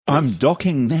I'm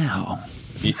docking now.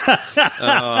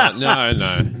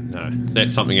 No.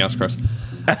 That's something else, Chris.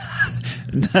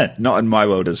 No, not in my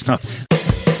world, it's not.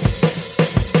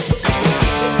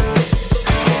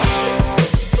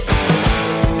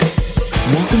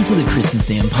 Welcome to the Chris and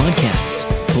Sam podcast.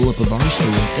 Pull up a bar stool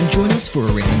and join us for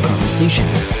a random conversation,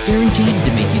 guaranteed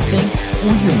to make you think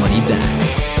or your money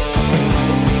back.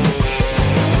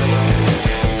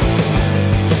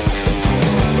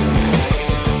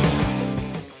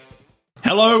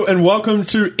 Hello and welcome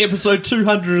to episode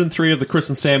 203 of the Chris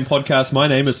and Sam podcast. My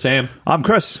name is Sam. I'm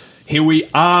Chris. Here we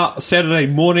are, Saturday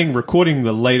morning, recording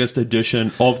the latest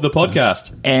edition of the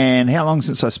podcast. And how long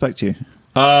since I spoke to you?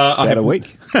 About a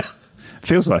week?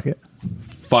 Feels like it.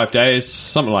 5 days,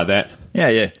 something like that.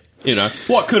 Yeah. You know,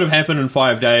 what could have happened in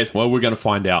 5 days? Well, we're going to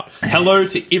find out. Hello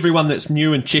to everyone that's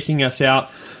new and checking us out.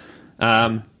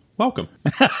 Welcome.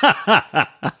 I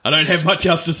don't have much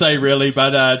else to say, really,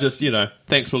 but just,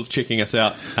 thanks for checking us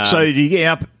out. So do you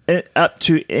get up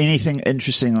to anything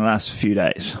interesting in the last few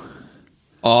days?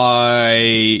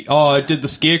 I did the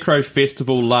Scarecrow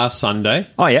Festival last Sunday.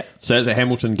 Oh, yeah. So it's at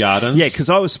Hamilton Gardens. Yeah, because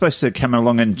I was supposed to come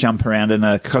along and jump around in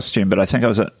a costume, but I think I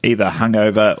was either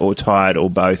hungover or tired or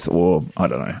both, or I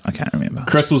don't know. I can't remember.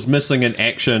 Chris was missing in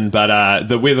action, but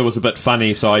the weather was a bit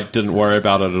funny, so I didn't worry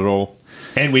about it at all.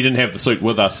 And we didn't have the suit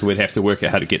with us, so we'd have to work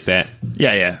out how to get that.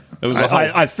 Yeah. It was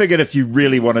I figured if you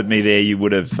really wanted me there, you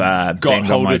would have banged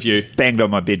on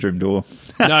my bedroom door.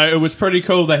 No, it was pretty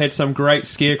cool. They had some great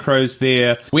scarecrows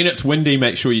there. When it's windy,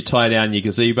 make sure you tie down your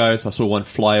gazebos. I saw one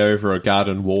fly over a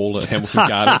garden wall at Hamilton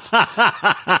Gardens.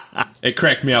 It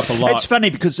cracked me up a lot. It's funny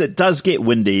because it does get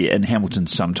windy in Hamilton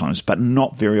sometimes, but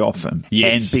not very often.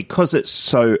 Yes. And because it's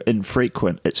so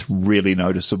infrequent, it's really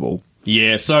noticeable.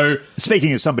 Yeah, so...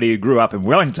 Speaking as somebody who grew up in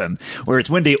Wellington, where it's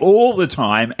windy all the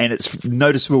time, and it's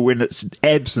noticeable when it's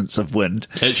absence of wind.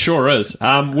 It sure is.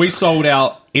 We sold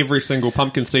out every single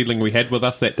pumpkin seedling we had with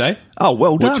us that day. Oh,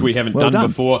 well done. Which we haven't done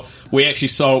before. We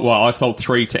actually I sold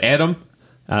 3 to Adam,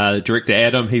 director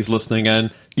Adam. He's listening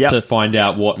in to find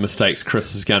out what mistakes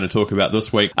Chris is going to talk about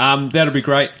this week. That'll be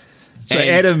great. So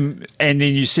Adam, and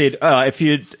then you said, if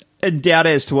you're in doubt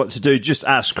as to what to do, just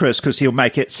ask Chris, because he'll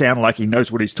make it sound like he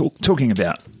knows what he's talking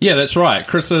about. Yeah, that's right.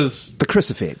 The Chris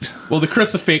effect. Well, the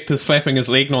Chris effect is slapping his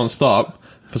leg non-stop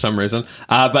for some reason.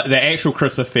 But the actual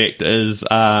Chris effect is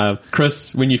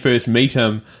Chris, when you first meet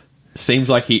him,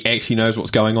 seems like he actually knows what's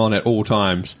going on at all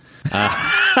times.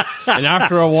 And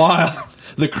after a while,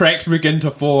 the cracks begin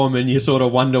to form and you sort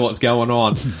of wonder what's going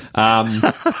on.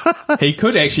 He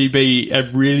could actually be a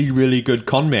really, really good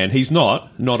con man. He's not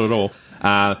at all.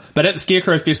 But at the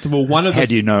Scarecrow Festival, how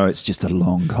do you know it's just a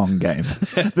long con game?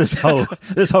 This whole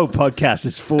podcast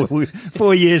is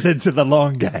 4 years into the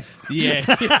long game. Yeah.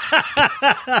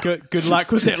 Good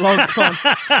luck with that long con.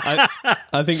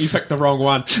 I think you picked the wrong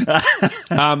one.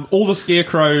 All the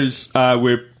scarecrows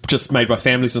were just made by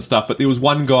families and stuff, but there was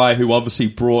one guy who obviously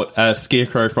brought a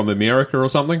scarecrow from America or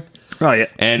something. Oh, yeah.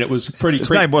 And it was pretty... His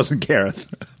name wasn't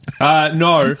Gareth.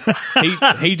 No,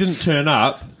 he didn't turn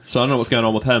up. So I don't know what's going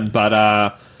on with him,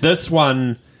 but this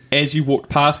one, as you walked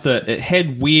past it, it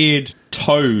had weird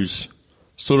toes.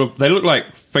 Sort of, they looked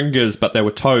like fingers, but they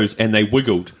were toes, and they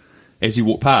wiggled as you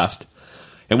walked past.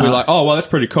 And we're like, oh, well, that's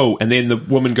pretty cool. And then the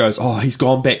woman goes, oh, he's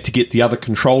gone back to get the other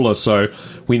controller, so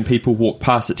when people walk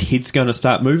past, its head's going to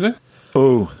start moving.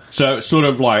 Oh. So it's sort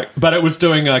of like, but it was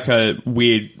doing like a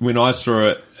weird, when I saw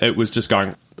it, it was just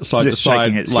going side to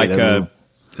side, like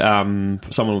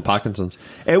someone with Parkinson's.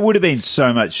 It would have been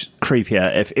so much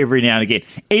creepier if every now and again,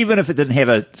 even if it didn't have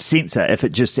a sensor, if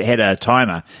it just had a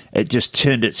timer, it just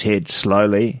turned its head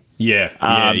slowly. Yeah,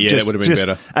 that would have been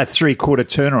better. A 3/4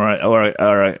 turn or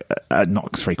a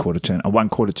not 3/4 turn, a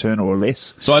 1/4 turn or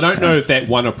less. So I don't know if that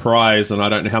won a prize, and I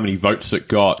don't know how many votes it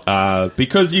got,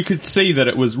 because you could see that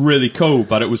it was really cool,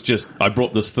 but it was just, I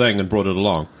brought this thing and brought it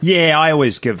along. Yeah, I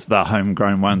always give the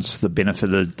homegrown ones the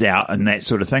benefit of the doubt and that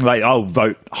sort of thing. Like, I'll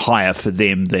vote higher for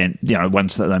them than,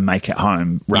 ones that they make at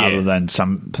home rather than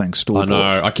something store-bought.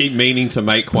 I know. I keep meaning to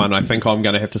make one. I think I'm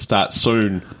going to have to start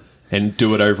soon and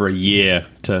do it over a year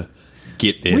to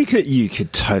get there. You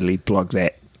could totally blog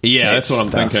that. Yeah, that's what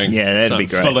I'm thinking. Yeah, that'd be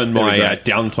great. Fill in my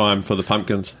downtime for the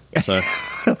pumpkins. So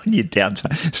when your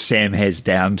downtime, Sam has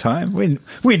downtime.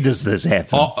 When does this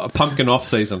happen? Pumpkin off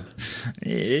season.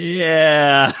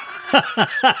 Yeah.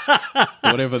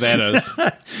 Whatever that is.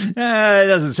 It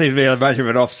doesn't seem to be much of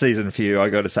an off-season for you, I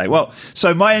got to say. Well,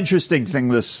 so my interesting thing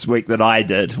this week that I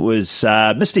did was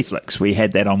Misty Flicks. We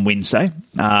had that on Wednesday.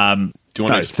 Do you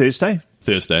want Thursday?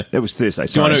 Thursday. It was Thursday.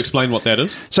 Do you want to explain what that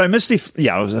is? So Misty...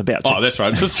 Yeah, I was about to. Oh, that's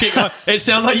right. Just check. It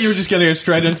sounded like you were just going to go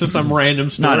straight into some random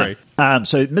story.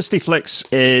 So Misty Flicks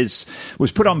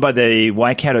was put on by the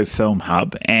Waikato Film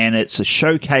Hub, and it's a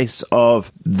showcase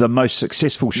of the most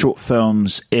successful short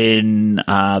films in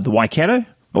the Waikato,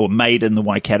 or made in the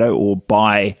Waikato, or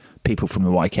by people from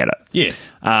the Waikato. Yeah.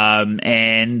 I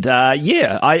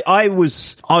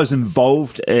was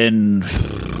involved in,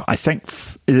 I think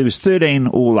there was 13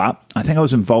 all up. I think I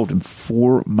was involved in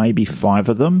 4, maybe 5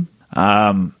 of them.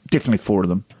 Definitely 4 of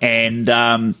them. And,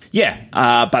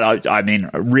 but I mean,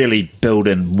 really build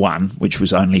in one, which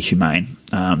was Only Humane.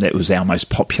 That was our most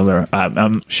popular,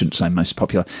 shouldn't say most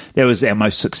popular. That was our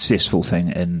most successful thing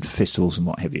in festivals and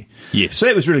what have you. Yes. So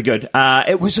that was really good.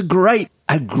 It was a great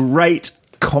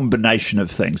combination of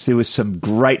things. There was some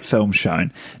great film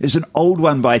shown. There's an old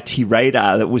one by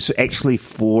T-Radar that was actually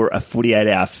for a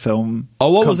 48-hour film.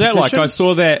 Oh, what was that like? competition. I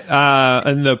saw that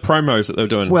in the promos that they were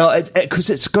doing. Well,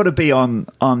 because it's got to be on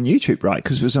YouTube, right?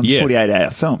 Because it was on 48-hour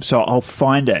film. So I'll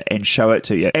find it and show it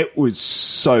to you. It was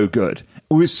so good.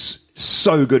 It was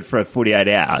so good for a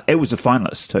 48-hour. It was a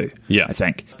finalist too. Yeah, I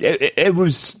think it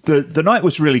was the night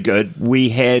was really good. We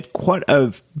had quite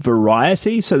a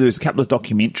variety. So there was a couple of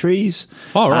documentaries,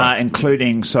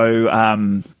 including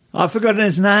I've forgotten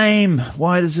his name.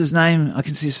 Why is his name? I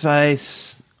can see his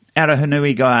face. Outer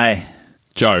Hanui guy.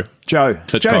 Joe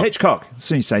Hitchcock. As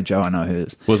soon as you say Joe, I know who it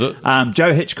is. Was it?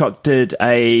 Joe Hitchcock did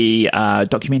a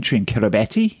documentary in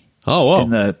Kiribati. Oh, wow. In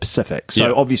the Pacific.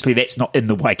 So obviously that's not in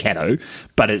the Waikato,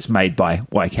 but it's made by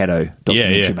Waikato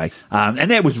documentary make. And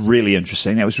that was really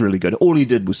interesting. That was really good. All he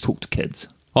did was talk to kids.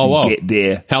 Oh, wow. Get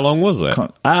there. How long was that?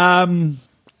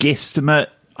 Guesstimate,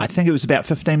 I think it was about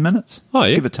 15 minutes. Oh,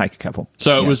 yeah. Give or take a couple.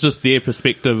 So it was just their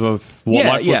perspective of what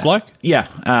life was like? Yeah.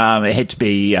 It had to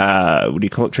be,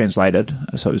 translated.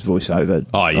 So it was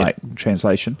voiceover,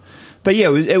 translation. But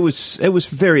yeah, it was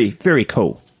very, very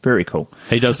cool. Very cool.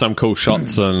 He does some cool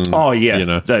shots and the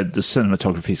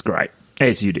cinematography is great,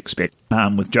 as you'd expect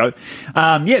with Joe.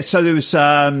 So there was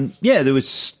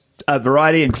a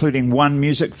variety, including one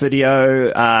music video,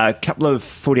 a couple of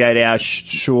 48-hour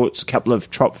shorts, a couple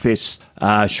of Tropfest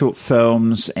short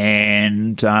films,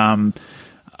 and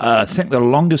I think the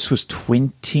longest was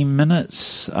 20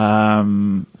 minutes, which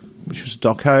was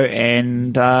doco,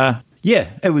 and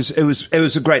it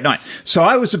was a great night. So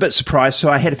I was a bit surprised. So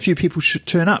I had a few people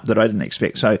turn up that I didn't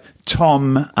expect. So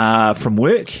Tom from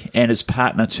work and his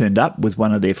partner turned up with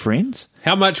one of their friends.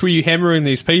 How much were you hammering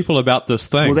these people about this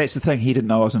thing? Well, that's the thing. He didn't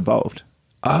know I was involved.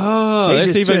 Oh, he that's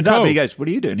just even turned cool. up and he goes, "What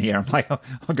are you doing here?" I'm like, "I'm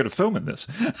going to film in this."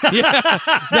 Yeah,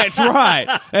 that's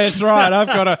right. That's right.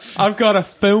 I've got to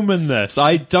film in this.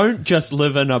 I don't just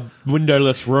live in a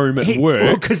windowless room at work.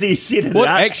 Well, because he said it.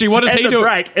 Actually, what does he do?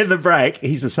 In the break,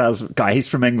 he's a sales guy. He's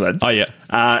from England. Oh yeah.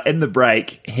 In the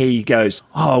break, he goes,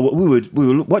 "Oh, we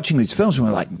were watching these films and we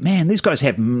were like, man, these guys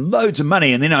have loads of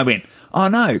money." And then I went, "Oh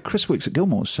no, Chris works at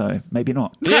Gilmore's, so maybe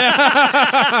not."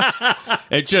 Yeah.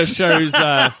 It just shows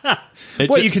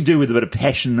what you can do with a bit of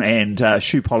passion and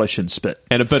shoe polish and spit.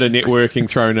 And a bit of networking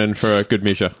thrown in for a good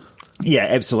measure. Yeah,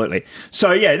 absolutely.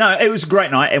 So, it was a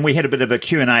great night, and we had a bit of a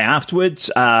Q&A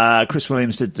afterwards. Chris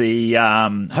Williams did the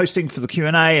hosting for the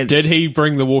Q&A. Did he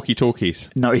bring the walkie-talkies?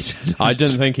 No, he didn't. I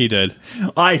didn't think he did.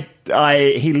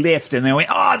 He left, and then went,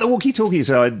 the walkie-talkies.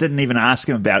 So I didn't even ask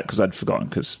him about it because I'd forgotten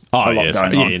because a lot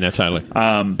going on. Yeah, no, totally.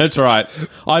 That's all right.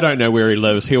 I don't know where he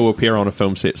lives. He'll appear on a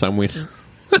film set somewhere.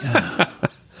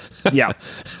 Yeah.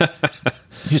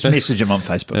 Just message him on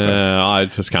Facebook. I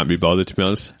just can't be bothered, to be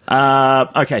honest.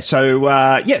 Okay, so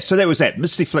that was that.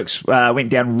 Misty Flicks went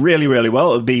down really, really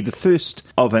well. It'll be the first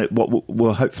of what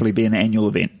will hopefully be an annual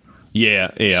event.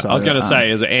 Yeah. So, I was going to say,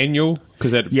 is it annual?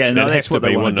 Because that's what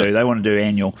they want to do. They want to do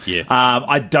annual. Yeah.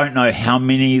 I don't know how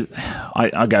many.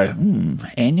 I go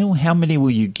annual. How many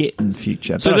will you get in the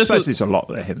future? But so I suppose there's a lot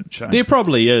that they haven't shown. There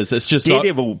probably is. It's just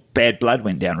Daredevil Bad Blood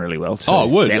went down really well too. Oh,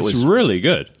 it would. It's really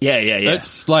good. Yeah.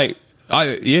 It's like.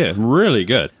 Really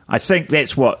good. I think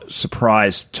that's what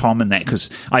surprised Tom in that, because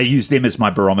I used them as my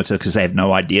barometer because they have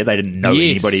no idea. They didn't know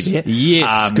anybody there.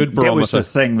 Yes, good barometer. That was the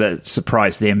thing that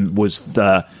surprised them, was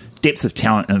the depth of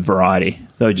talent and variety.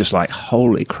 They were just like,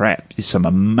 holy crap, there's some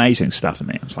amazing stuff in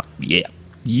there. I was like,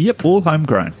 yep, all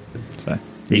homegrown. So,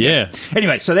 go.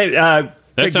 Anyway, so that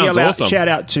big sounds awesome. Shout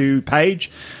out to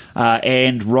Paige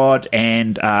and Rod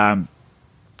and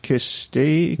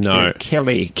Kirsty? No.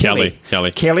 Kelly.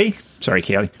 Sorry,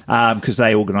 Kelly, because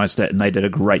they organised it and they did a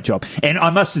great job. And I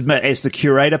must admit, as the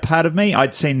curator part of me,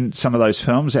 I'd seen some of those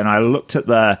films and I looked at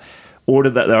the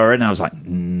order that they were in and I was like,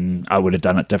 I would have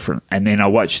done it different. And then I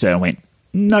watched it and went,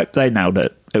 nope, they nailed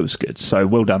it. It was good. So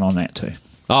well done on that too.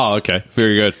 Oh, okay.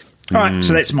 Very good. All right,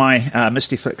 so that's my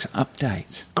Misty Flicks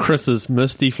update. Chris's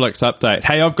Misty Flicks update.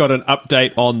 Hey, I've got an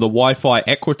update on the Wi-Fi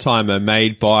Aquatimer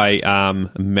made by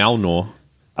Malnor.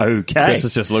 Okay. Chris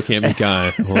is just looking at me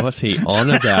going, what's he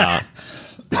on about?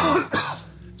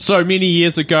 So many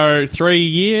years ago, 3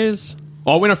 years,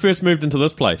 when I first moved into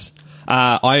this place,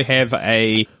 I have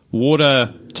a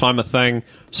water timer thing.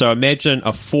 So imagine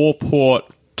a 4-port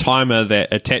timer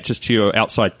that attaches to your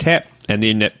outside tap, and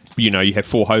then you have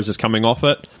 4 hoses coming off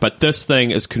it. But this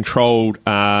thing is controlled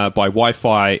by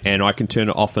Wi-Fi, and I can turn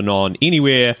it off and on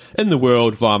anywhere in the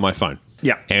world via my phone.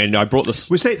 Yeah. And I brought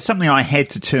this... Was that something I had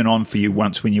to turn on for you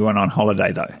once when you went on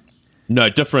holiday, though? No,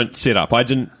 different setup. I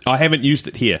haven't used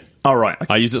it here. Oh, right.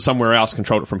 Okay. I used it somewhere else,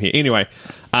 controlled it from here. Anyway,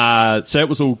 so it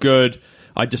was all good.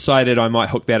 I decided I might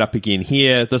hook that up again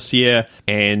here this year.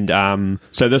 And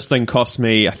so this thing cost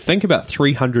me, I think, about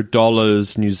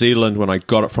 $300 New Zealand when I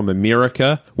got it from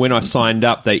America. When I signed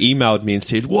up, they emailed me and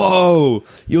said, whoa,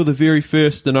 you're the very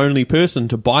first and only person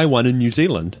to buy one in New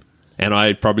Zealand. And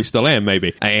I probably still am,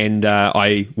 maybe. And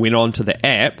I went on to the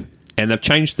app, and they've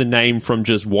changed the name from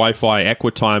just Wi-Fi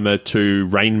Aquatimer to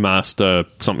Rainmaster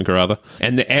something or other.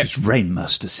 And the app...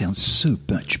 Rainmaster sounds so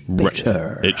much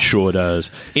better. It sure does.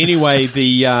 Anyway,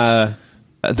 the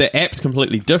app's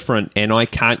completely different, and I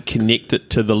can't connect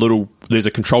it to the little... There's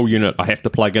a control unit I have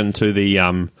to plug into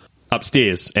the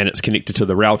upstairs, and it's connected to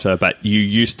the router, but you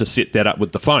used to set that up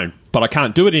with the phone. But I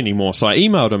can't do it anymore, so I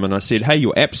emailed them and I said, hey,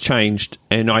 your app's changed,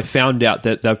 and I found out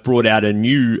that they've brought out a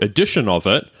new edition of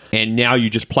it, and now you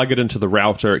just plug it into the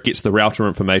router, it gets the router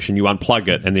information, you unplug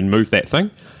it, and then move that thing.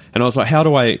 And I was like, how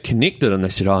do I connect it? And they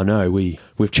said, oh, no,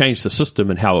 we've changed the system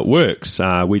and how it works.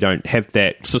 We don't have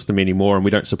that system anymore, and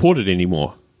we don't support it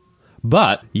anymore.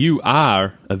 But you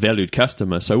are a valued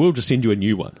customer, so we'll just send you a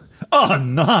new one. Oh,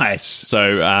 nice.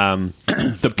 So,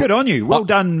 good on you. Well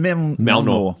done,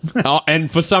 Malnor. And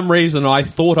for some reason, I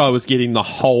thought I was getting the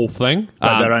whole thing.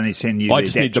 But they'll only send you the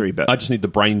adaptory bit. I just need the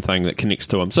brain thing that connects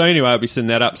to them. So anyway, I'll be sending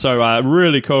that up. So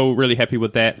really cool, really happy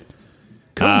with that.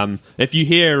 Cool. If you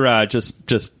hear, just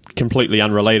completely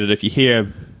unrelated, if you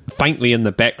hear faintly in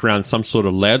the background some sort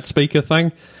of loudspeaker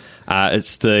thing,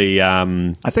 it's the...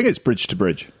 I think it's bridge to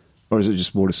bridge. Or is it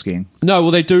just water skiing? No,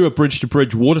 well, they do a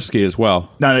bridge-to-bridge water ski as well.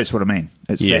 No, that's what I mean.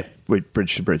 It's that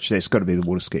bridge to bridge. That's got to be the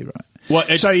water ski, right? Well,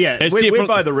 we're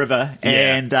by the river,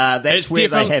 and that's where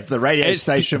they have the radio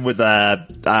station with the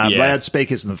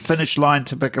loudspeakers, and the finish line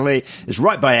typically is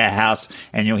right by our house,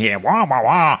 and you'll hear, wah, wah,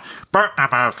 wah, boat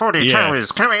number 42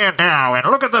 is coming in now, and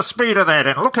look at the speed of that,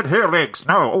 and look at her legs.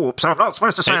 No, oops, I'm not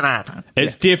supposed to say that.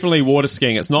 It's definitely water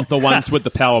skiing. It's not the ones with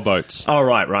the power boats. Oh,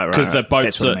 right. Because the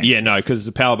boats because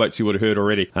the power boats you would have heard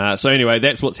already. So anyway,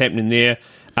 that's what's happening there.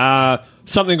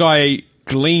 Something I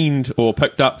gleaned or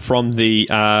picked up from the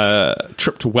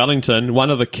trip to Wellington, one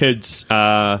of the kids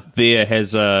there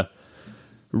has a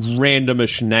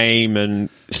randomish name and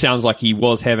sounds like he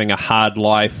was having a hard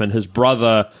life, and his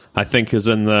brother, I think, is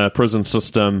in the prison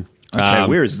system. Okay,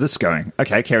 where is this going?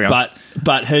 Okay, carry on.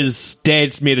 But his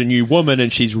dad's met a new woman,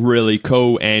 and she's really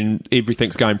cool, and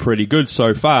everything's going pretty good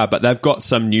so far, but they've got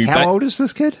some new... How old is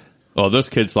this kid? Oh, this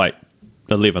kid's like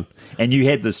 11. And you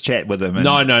had this chat with him?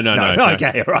 No.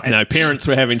 Okay, right. No, parents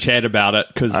were having chat about it,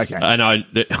 because and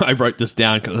I wrote this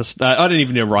down, because I didn't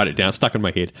even write it down, it stuck in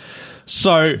my head.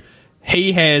 So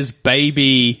he has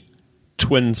baby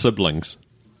twin siblings,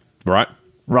 right?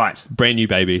 Right. Brand new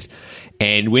babies.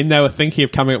 And when they were thinking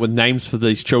of coming up with names for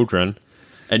these children,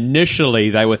 initially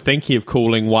they were thinking of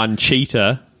calling one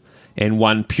Cheetah and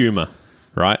one Puma,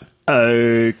 right?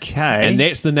 Okay. And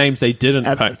that's the names they didn't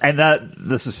pick. And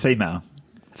this is female?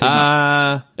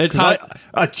 It's hard.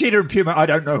 Cheetah and Puma, I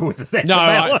don't know whether that's a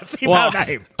male or female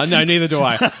name. No, neither do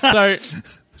I.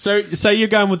 So say you're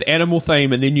going with animal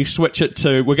theme, and then you switch it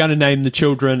to, we're going to name the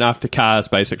children after cars,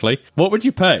 basically. What would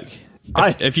you pick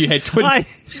if you had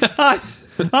twins?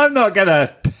 I'm not going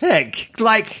to pick.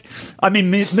 Like, I mean,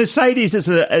 Mercedes is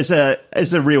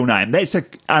a real name. That's an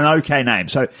okay name.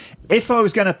 So if I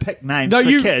was going to pick names for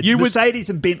kids,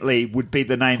 Mercedes and Bentley would be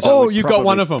the names. Oh, you got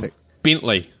one of them. Pick.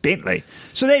 Bentley.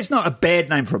 So that's not a bad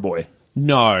name for a boy.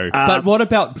 No. But what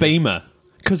about Beamer?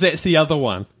 Because that's the other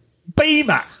one.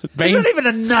 Beamer. It's not even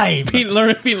a name.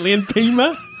 Bentley and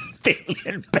Beamer? Bentley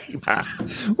and Beamer.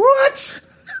 What?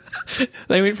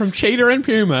 They went from Cheetah and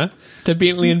Puma to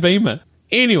Bentley and Beamer.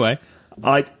 Anyway,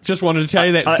 I just wanted to tell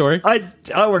you that story. I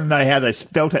want to know how they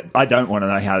spelt it. I don't want to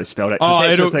know how they spelled it, because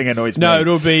that sort of thing annoys me. No,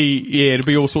 it'll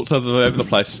be all sorts of over the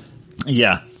place.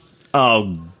 Yeah.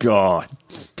 Oh, God.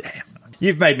 Damn.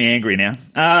 You've made me angry now.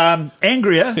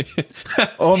 Angrier,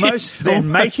 almost, than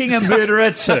making a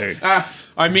murderer too.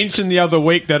 I I mentioned the other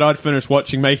week that I'd finished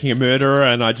watching Making a Murderer,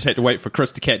 and I just had to wait for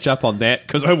Chris to catch up on that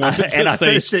because I wanted to and I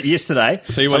finished it yesterday.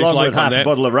 See what along he's like with on half that. a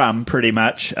bottle of rum, pretty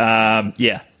much.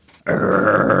 Yeah.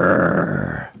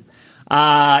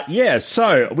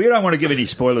 So we don't want to give any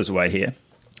spoilers away here.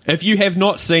 If you have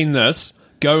not seen this,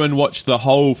 go and watch the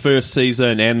whole first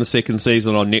season and the second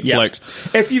season on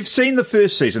Netflix. Yeah. If you've seen the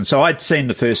first season, so I'd seen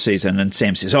the first season, and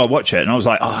Sam says, "Oh, watch it," and I was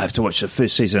like, "Oh, I have to watch the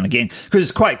first season again because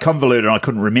it's quite convoluted and I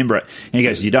couldn't remember it." And he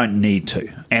goes, "You don't need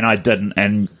to," and I didn't,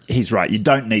 and he's right, you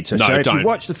don't need to. No, so if don't. you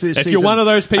watch the first if season, you're one of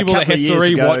those people that couple has of to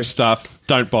years rewatch ago, stuff,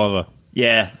 don't bother.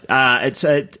 Yeah,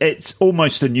 it's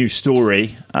almost a new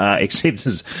story, except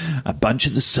there's a bunch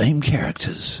of the same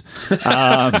characters.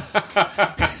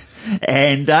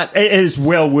 And it is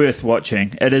well worth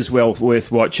watching. It is well worth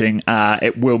watching.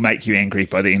 It will make you angry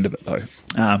by the end of it, though,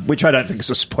 which I don't think is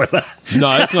a spoiler.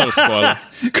 No, it's not a spoiler.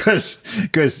 Because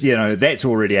that's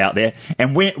already out there.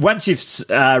 And once you've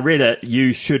read it,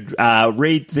 you should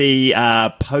read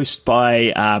the post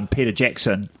by Peter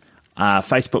Jackson.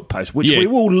 Facebook post, which we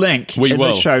will link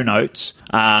the show notes.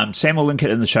 Sam will link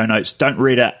it in the show notes. Don't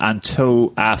read it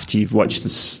until after you've watched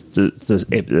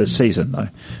the season, though,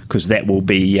 because that will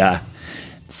be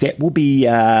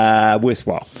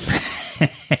worthwhile.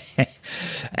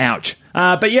 Ouch.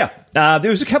 But yeah, there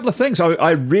was a couple of things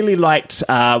I really liked.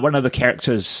 One of the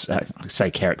characters, I say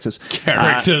characters.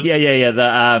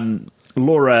 The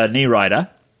Laura Neerider.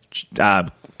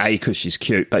 Because she's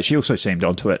cute, but she also seemed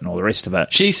onto it and all the rest of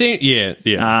it. She seemed,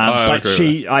 but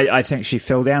I think she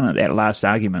fell down at that last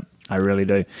argument. I really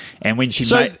do. And when she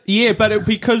because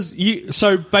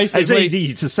basically, it's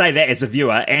easy to say that as a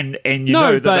viewer, and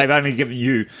know that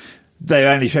they've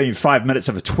only shown you 5 minutes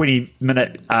of a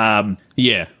 20-minute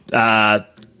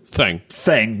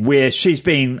thing where she's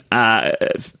been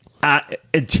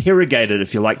interrogated,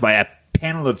 if you like, by a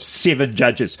panel of 7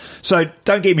 judges. So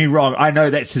don't get me wrong, I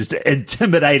know that's as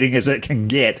intimidating as it can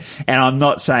get, and I'm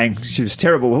not saying she was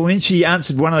terrible. But when she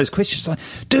answered one of those questions, like,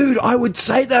 dude, I would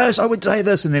say this,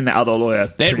 and then the other lawyer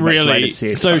that really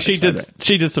said, so she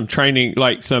did some training,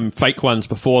 like some fake ones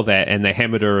before that, and they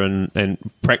hammered her and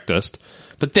practiced.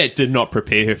 But that did not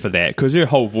prepare her for that, because her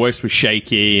whole voice was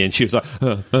shaky, and she was like,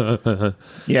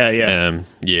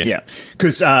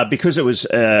 because it was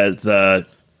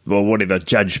whatever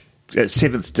judge.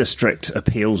 7th District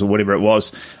Appeals or whatever it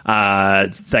was,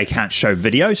 they can't show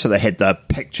video, so they had the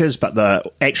pictures, but the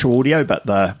actual audio, but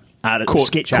the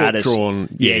sketch artist. Drawn.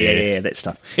 Yeah, that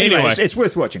stuff. Anyway, it's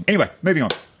worth watching. Anyway, moving on.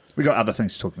 We got other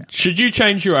things to talk about. Should you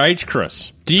change your age,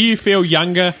 Chris? Do you feel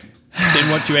younger than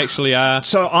what you actually are?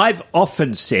 So I've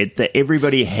often said that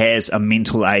everybody has a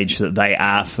mental age that they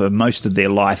are for most of their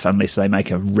life unless they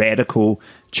make a radical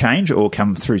change or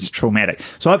come through traumatic.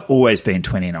 So I've always been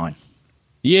 29.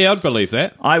 Yeah, I'd believe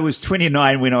that. I was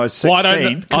 29 when I was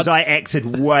 16 because I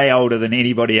acted way older than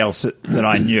anybody else that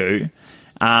I knew.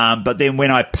 But then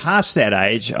when I passed that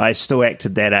age, I still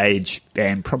acted that age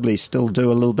and probably still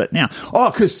do a little bit now. Oh,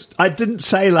 because I didn't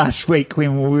say last week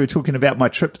when we were talking about my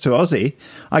trip to Aussie,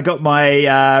 I got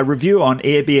my review on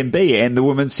Airbnb, and the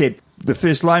woman said, the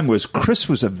first line was, "Chris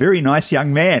was a very nice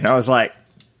young man." I was like,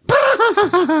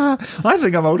 I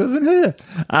think I'm older than her.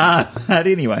 But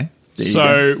anyway.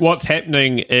 So what's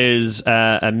happening is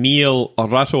Emil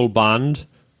Ratelband,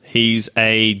 he's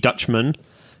a Dutchman.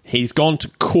 He's gone to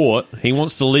court. He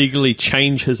wants to legally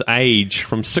change his age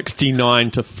from 69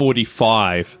 to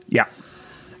 45. Yeah.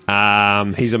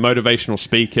 He's a motivational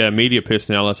speaker, media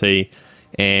personality,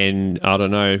 and I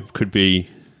don't know, could be...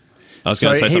 I was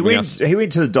going to say something else. He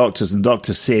went to the doctors, and the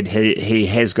doctor said he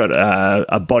has got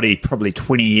a body probably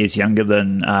 20 years younger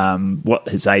than what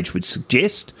his age would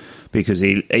suggest, because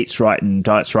he eats right and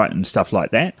diets right and stuff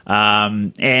like that.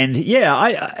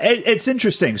 It's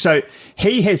interesting. So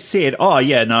he has said,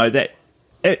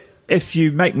 if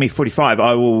you make me 45,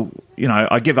 I will,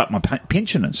 I give up my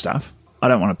pension and stuff. I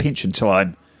don't want a pension until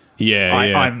I'm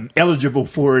eligible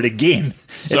for it again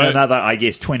in another, I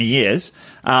guess, 20 years.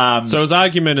 So his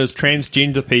argument is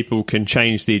transgender people can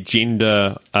change their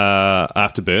gender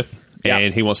after birth. Yep.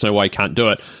 And he wants to know why he can't do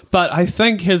it. But I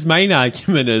think his main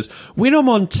argument is, when I'm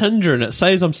on Tinder and it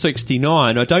says I'm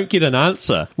 69, I don't get an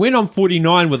answer. When I'm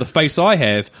 49 with the face I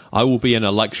have, I will be in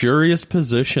a luxurious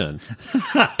position.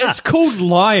 It's called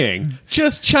lying.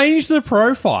 Just change the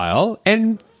profile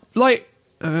and, that's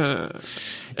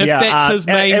his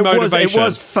main motivation. It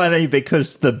was funny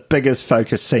because the biggest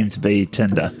focus seemed to be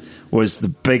Tinder. Was the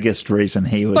biggest reason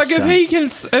he was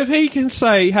if he can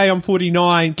say, hey, I'm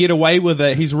 49, get away with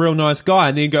it, he's a real nice guy,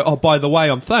 and then go, oh, by the way,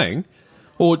 I'm thing,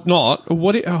 or not, or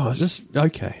what? Just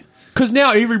okay, because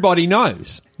now everybody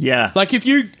knows. Yeah, like if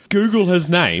you Google his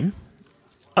name,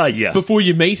 Yeah. before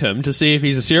you meet him to see if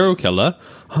he's a serial killer.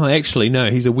 Oh, actually,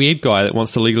 no, he's a weird guy that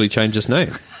wants to legally change his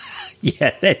name.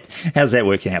 Yeah, how's that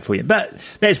working out for you? But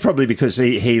that's probably because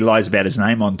he lies about his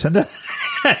name on Tinder.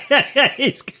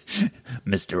 He's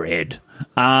Mr. Ed.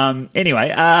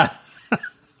 Anyway, I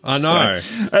know.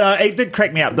 It did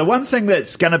crack me up. The one thing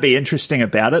that's going to be interesting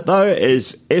about it, though,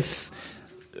 is if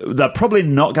they're probably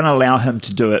not going to allow him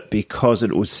to do it because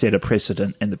it will set a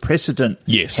precedent, and the precedent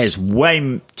has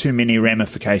way too many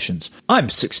ramifications. I'm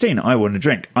 16. I want to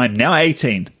drink. I'm now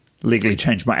 18. Legally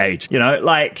change my age,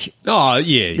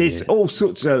 there's all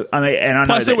sorts of,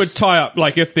 Plus it would tie up,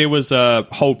 like, if there was a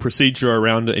whole procedure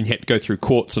around it and you had to go through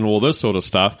courts and all this sort of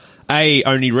stuff, A,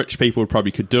 only rich people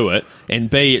probably could do it, and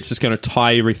B, it's just going to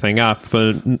tie everything up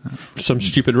for some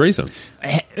stupid reason.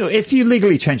 If you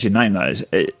legally change your name, though,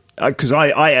 because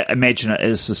I imagine it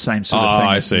is the same sort of thing.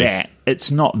 I see. That it's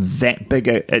not that big.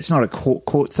 It's not a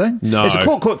court thing. No, it's a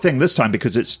court thing this time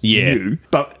because it's new.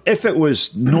 But if it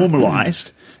was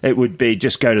normalised, it would be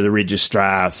just go to the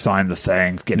registrar, sign the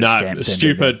thing, get it stamped. No,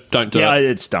 stupid. Don't do it. Yeah,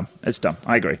 it's dumb. It's dumb.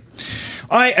 I agree.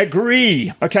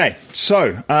 Okay,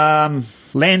 so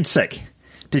Landsick.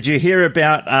 Did you hear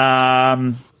about?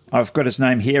 I've got his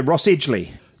name here. Ross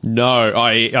Edgley. No,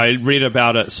 I read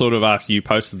about it sort of after you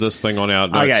posted this thing on our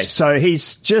notes. Okay, so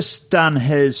he's just done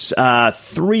his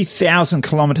 3,000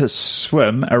 kilometre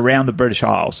swim around the British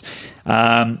Isles.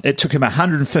 It took him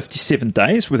 157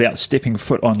 days without stepping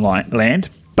foot on land.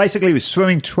 Basically, he was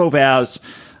swimming 12 hours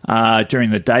during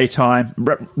the daytime,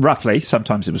 roughly.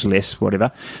 Sometimes it was less,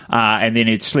 whatever. And then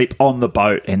he'd sleep on the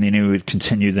boat, and then he would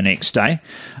continue the next day.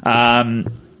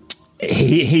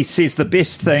 He says the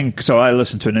best thing, so I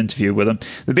listened to an interview with him,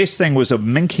 the best thing was a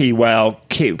minke whale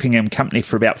keeping him company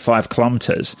for about 5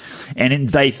 kilometres. And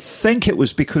they think it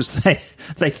was because they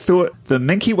thought, the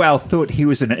minke whale thought he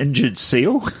was an injured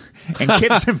seal and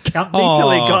kept him company till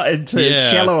he got into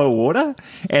shallower water.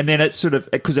 And then it sort of,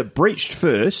 because it breached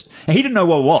first, and he didn't know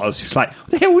what it was. He's like, what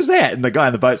the hell was that? And the guy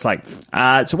in the boat's like,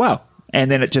 it's a whale. And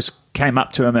then it just came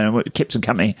up to him and it kept him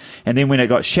company. And then when it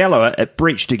got shallower, it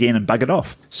breached again and buggered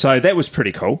off. So that was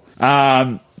pretty cool.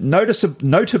 Notably,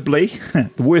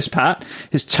 the worst part,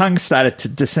 his tongue started to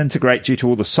disintegrate due to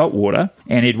all the salt water,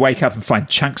 and he'd wake up and find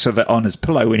chunks of it on his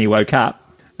pillow when he woke up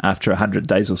after 100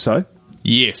 days or so.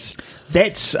 Yes.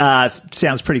 That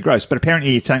sounds pretty gross, but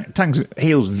apparently his tongue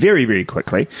heals very, very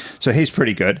quickly, so he's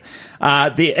pretty good.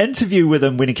 The interview with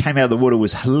him when he came out of the water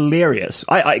was hilarious,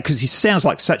 because he sounds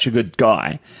like such a good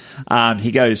guy.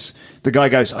 The guy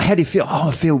goes, how do you feel? Oh,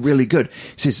 I feel really good.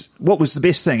 He says, what was the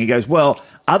best thing? He goes, well,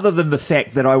 other than the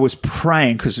fact that I was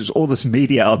praying, because there's all this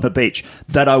media on the beach,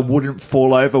 that I wouldn't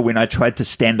fall over when I tried to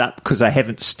stand up because I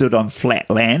haven't stood on flat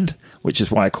land, which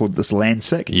is why I called this land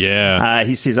sick. Yeah.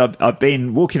 He says, I've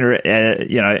been walking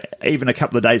around, even a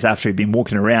couple of days after he'd been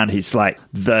walking around, he's like,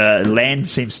 the land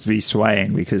seems to be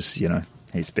swaying because,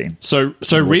 he's been... So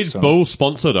Red Bull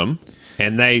sponsored him,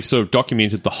 and they sort of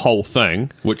documented the whole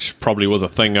thing, which probably was a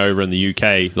thing over in the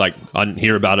UK. Like, I didn't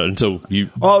hear about it until you...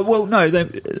 Oh, well, no,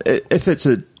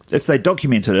 if they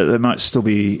documented it, they might still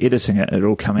be editing it.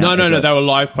 It'll come out. No. They were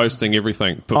live posting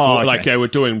everything before. Oh, okay. Like, they were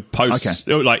doing posts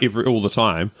all the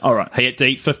time. All right. He had to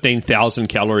eat 15,000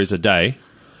 calories a day.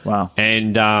 Wow.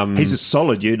 And he's a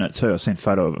solid unit too. I've seen a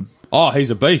photo of him. Oh,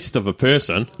 he's a beast of a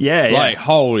person. Yeah. Like,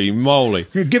 holy moly.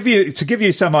 To give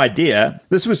you some idea,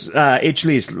 this was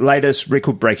Edgley's latest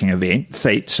record-breaking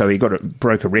feat, so he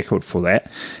broke a record for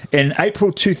that. In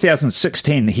April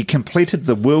 2016, he completed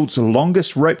the world's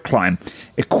longest rope climb,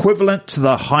 equivalent to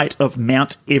the height of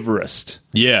Mount Everest.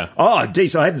 Yeah. Oh,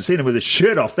 geez, I hadn't seen him with his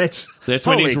shirt off. That's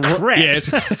when holy crap.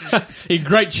 Yeah, he's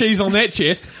great cheese on that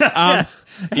chest.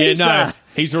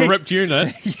 He's a ripped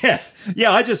unit.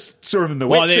 Yeah, I just saw him in the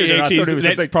wetsuit. And I thought he was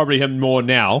that's probably him more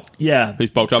now. Yeah.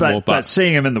 He's bulked up more. But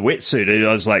seeing him in the wetsuit,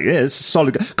 I was like, yeah, it's a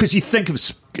solid guy. Because you think of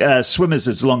swimmers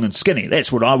as long and skinny.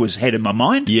 That's what I had in my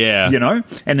mind. Yeah.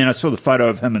 And then I saw the photo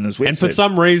of him in his wetsuit. And for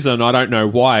some reason, I don't know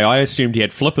why, I assumed he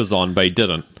had flippers on, but he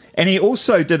didn't. And he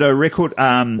also did a record,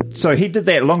 so he did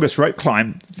that longest rope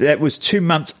climb. That was 2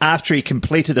 months after he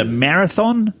completed a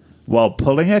marathon while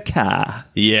pulling a car.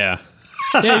 Yeah.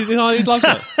 Yeah, he loves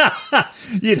it.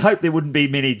 You'd hope there wouldn't be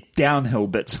many downhill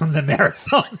bits on the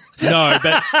marathon. No,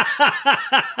 but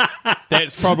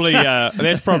that's probably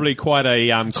quite a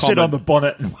common... Sit on the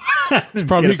bonnet. It's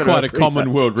probably quite a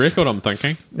common world record, I'm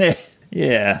thinking.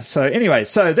 Yeah. So anyway,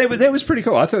 that was pretty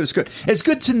cool. I thought it was good. It's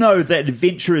good to know that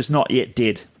adventure is not yet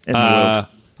dead in the world.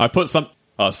 I put some...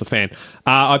 Oh, it's the fan.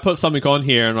 I put something on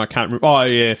here and I can't remember. Oh,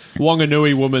 yeah.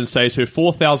 Wanganui woman says her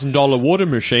 $4,000 water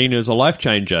machine is a life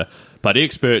changer, but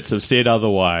experts have said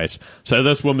otherwise. So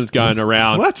this woman's going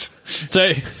around. What?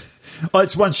 So Oh,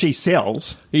 it's one she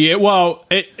sells. Yeah, well,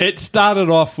 it started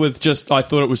off with I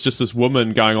thought it was just this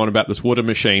woman going on about this water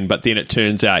machine, but then it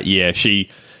turns out, she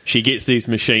gets these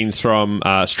machines from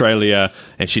Australia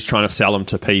and she's trying to sell them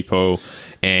to people.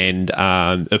 And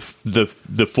if the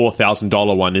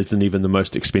 $4,000 one isn't even the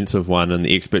most expensive one, and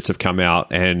the experts have come out,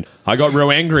 and I got real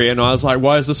angry, and I was like,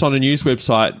 why is this on a news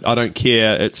website? I don't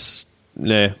care. It's,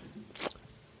 nah.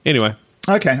 Anyway.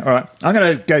 Okay, all right. I'm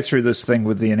going to go through this thing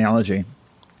with the analogy.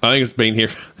 I think it's been here.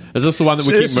 Is this the one that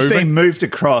we keep moving? This has been moved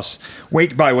across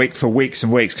week by week for weeks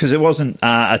and weeks, because it wasn't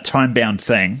a time-bound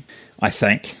thing, I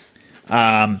think.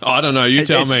 I don't know. You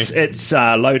tell me. It's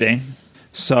loading.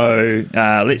 So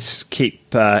let's keep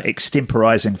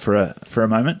extemporizing for a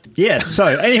moment. Yeah. So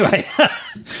anyway,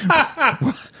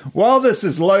 while this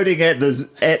is loading at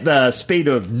the speed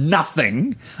of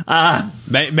nothing,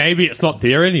 maybe it's not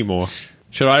there anymore.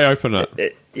 Should I open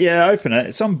it? Yeah, open it.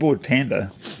 It's on Board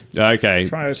Panda.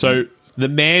 Okay. So the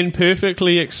man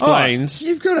perfectly explains. Oh,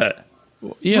 you've got it.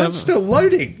 Yeah, it's still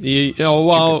loading. Yeah, oh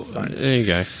well, there you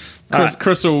go.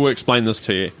 Chris will explain this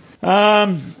to you.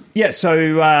 Yeah.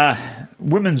 So.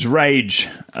 Women's rage.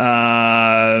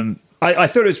 I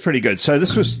thought it was pretty good. So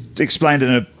this was explained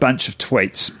in a bunch of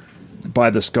tweets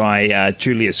by this guy,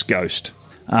 Julius Ghost.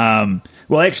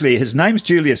 Well, actually, his name's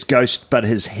Julius Ghost, but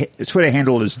his Twitter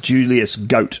handle is Julius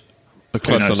Goat.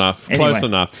 Close enough. Anyway. Close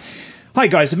enough. Hi,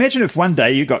 guys. Imagine if one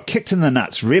day you got kicked in the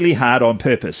nuts really hard on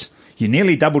purpose. You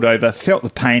nearly doubled over, felt the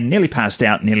pain, nearly passed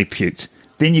out, nearly puked.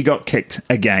 Then you got kicked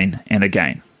again and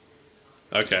again.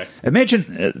 Okay.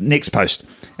 Imagine, next post,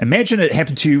 imagine it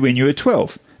happened to you when you were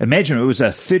 12. Imagine it was a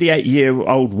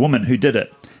 38-year-old woman who did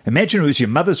it. Imagine it was your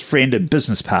mother's friend and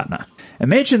business partner.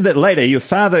 Imagine that later your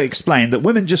father explained that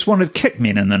women just wanted to kick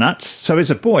men in the nuts, so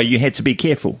as a boy you had to be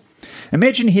careful.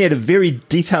 Imagine he had a very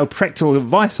detailed practical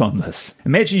advice on this.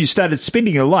 Imagine you started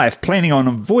spending your life planning on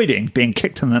avoiding being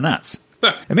kicked in the nuts.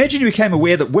 Imagine you became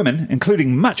aware that women,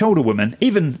 including much older women,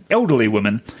 even elderly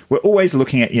women, were always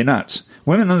looking at your nuts.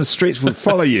 Women on the streets would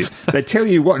follow you. They'd tell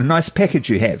you what a nice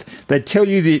package you have. They'd tell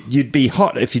you that you'd be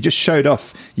hot if you just showed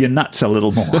off your nuts a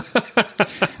little more.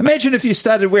 Imagine if you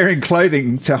started wearing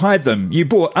clothing to hide them. You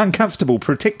bought uncomfortable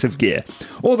protective gear.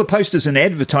 All the posters and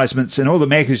advertisements in all the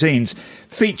magazines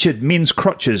featured men's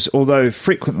crotches, although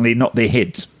frequently not their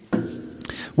heads.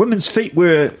 Women's feet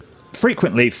were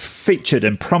frequently featured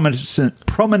in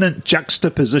prominent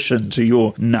juxtaposition to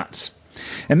your nuts.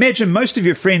 Imagine most of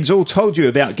your friends all told you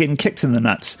about getting kicked in the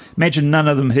nuts. Imagine none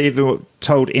of them had ever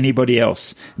told anybody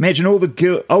else. Imagine all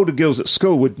the older girls at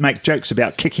school would make jokes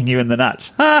about kicking you in the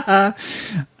nuts. Ha ha!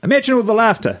 Imagine all the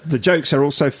laughter. The jokes are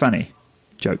also funny.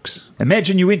 Jokes.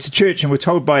 Imagine you went to church and were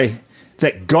told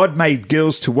that God made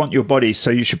girls to want your body, so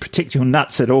you should protect your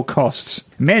nuts at all costs.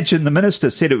 Imagine the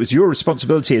minister said it was your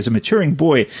responsibility as a maturing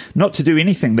boy not to do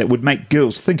anything that would make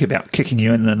girls think about kicking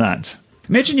you in the nuts.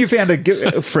 Imagine you found a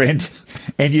girlfriend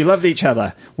and you loved each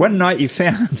other. One night you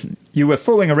found you were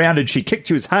fooling around and she kicked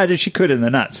you as hard as she could in the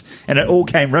nuts, and it all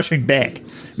came rushing back.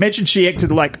 Imagine she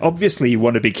acted like obviously you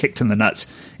want to be kicked in the nuts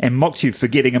and mocked you for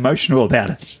getting emotional about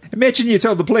it. Imagine you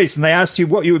told the police and they asked you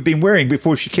what you had been wearing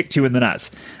before she kicked you in the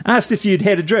nuts. Asked if you'd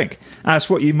had a drink. Asked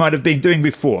what you might have been doing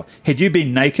before. Had you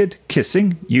been naked,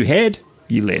 kissing? You had?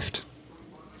 You left.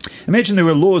 Imagine there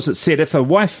were laws that said if a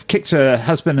wife kicked her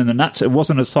husband in the nuts, it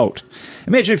wasn't assault.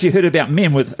 Imagine if you heard about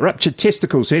men with ruptured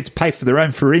testicles who had to pay for their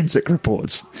own forensic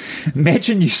reports.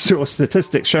 Imagine you saw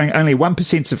statistics showing only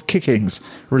 1% of kickings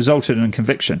resulted in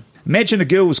conviction. Imagine a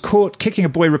girl was caught kicking a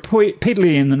boy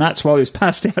repeatedly in the nuts while he was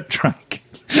passed out drunk.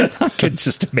 I can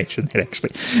just imagine that,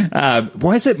 actually.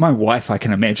 Why is it my wife I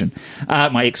can imagine?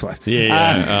 My ex-wife. Yeah,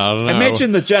 I don't know.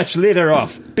 Imagine the judge let her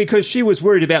off because she was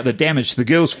worried about the damage to the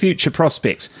girl's future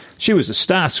prospects. She was a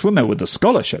star swimmer with a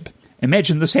scholarship.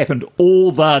 Imagine this happened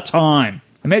all the time.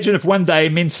 Imagine if one day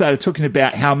men started talking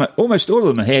about how almost all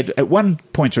of them had, at one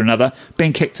point or another,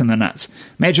 been kicked in the nuts.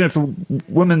 Imagine if a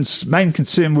woman's main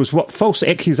concern was what false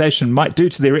accusation might do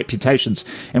to their reputations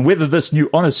and whether this new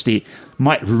honesty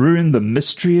might ruin the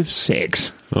mystery of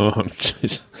sex. Oh,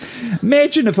 jeez.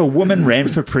 Imagine if a woman ran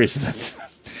for president.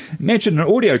 Imagine an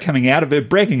audio coming out of her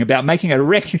bragging about making a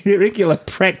regular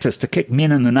practice to kick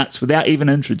men in the nuts without even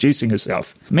introducing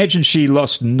herself. Imagine she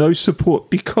lost no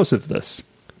support because of this.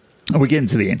 We get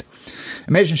into the end.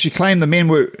 Imagine she claimed the men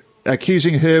were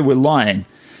accusing her were lying.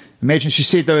 Imagine she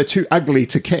said they were too ugly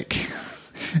to kick.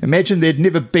 Imagine there'd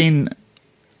never been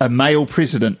a male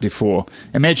president before.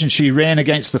 Imagine she ran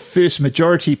against the first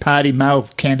majority party male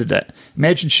candidate.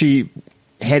 Imagine he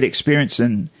had experience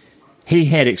and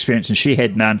she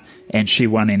had none, and she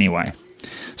won anyway.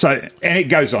 So, and it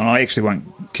goes on. I actually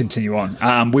won't continue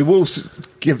on. We will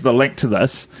give the link to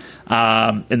this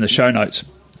in the show notes.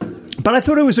 But I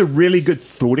thought it was a really good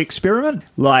thought experiment.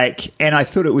 And I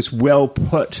thought it was well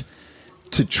put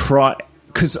to try,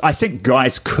 because I think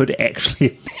guys could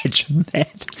actually imagine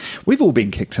that. We've all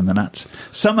been kicked in the nuts.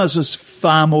 Some of us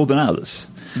far more than others.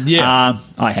 Yeah.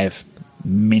 I have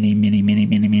many, many, many,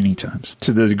 many, many times,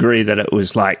 to the degree that it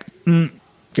was like,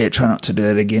 try not to do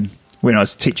it again. When I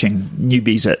was teaching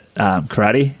newbies at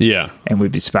karate, and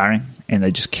we'd be sparring, and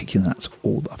they just kick you in the nuts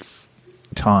all the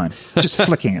time, just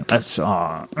flicking it. That's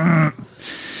no,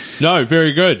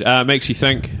 very good. Makes you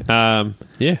think. And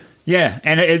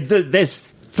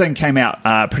this thing came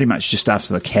out pretty much just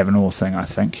after the Kavanaugh thing, I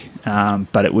think.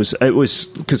 But it was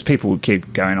because people would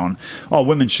keep going on,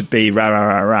 women should be rah rah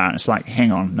rah rah. And it's like,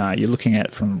 hang on, no, you're looking at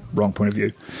it from the wrong point of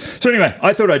view. So anyway,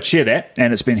 I thought I'd share that,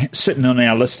 and it's been sitting on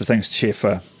our list of things to share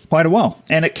for quite a while,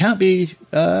 and it can't be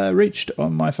reached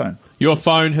on my phone. Your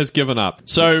phone has given up.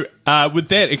 So, with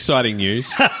that exciting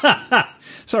news...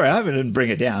 Sorry, I didn't bring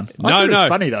it down. No, I thought it was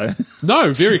funny, though.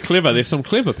 No, very clever. There's some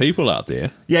clever people out there.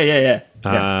 Yeah.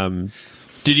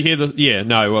 Did you hear this? Yeah,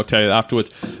 no, I'll tell you afterwards.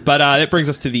 But that brings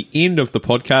us to the end of the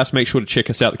podcast. Make sure to check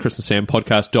us out at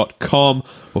chrisandsampodcast.com,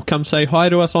 or come say hi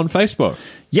to us on Facebook.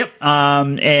 Yep,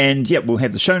 we'll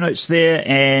have the show notes there,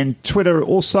 and Twitter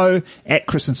also at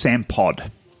Chris and Sam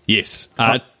Pod. Yes.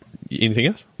 Anything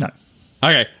else? No.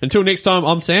 Okay, until next time,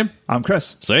 I'm Sam. I'm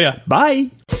Chris. See ya.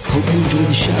 Bye. Hope you enjoyed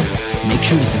the show. Make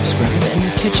sure to subscribe, and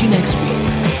we'll catch you next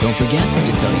week. Don't forget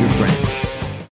to tell your friend.